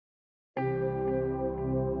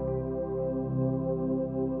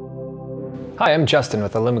Hi, I'm Justin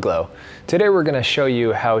with Ellumiglow. Today we're going to show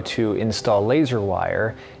you how to install laser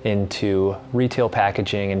wire into retail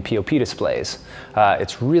packaging and POP displays.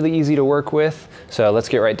 It's really easy to work with, so let's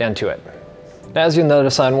get right down to it. As you'll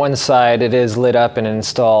notice, on one side it is lit up and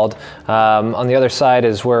installed. On the other side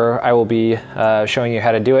is where I will be showing you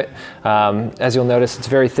how to do it. As you'll notice, it's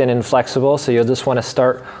very thin and flexible, so you'll just want to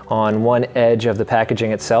start on one edge of the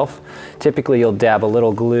packaging itself. Typically you'll dab a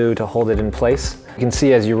little glue to hold it in place. You can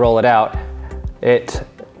see as you roll it out, it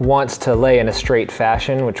wants to lay in a straight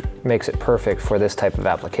fashion, which makes it perfect for this type of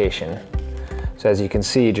application. So as you can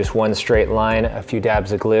see, just one straight line, a few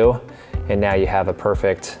dabs of glue, and now you have a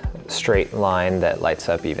perfect straight line that lights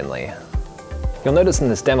up evenly. You'll notice in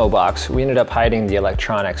this demo box, we ended up hiding the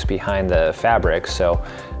electronics behind the fabric, so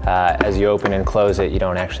as you open and close it, you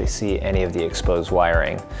don't actually see any of the exposed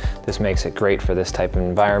wiring. This makes it great for this type of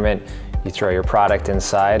environment. You throw your product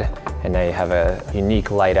inside, and now you have a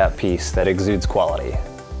unique light up piece that exudes quality.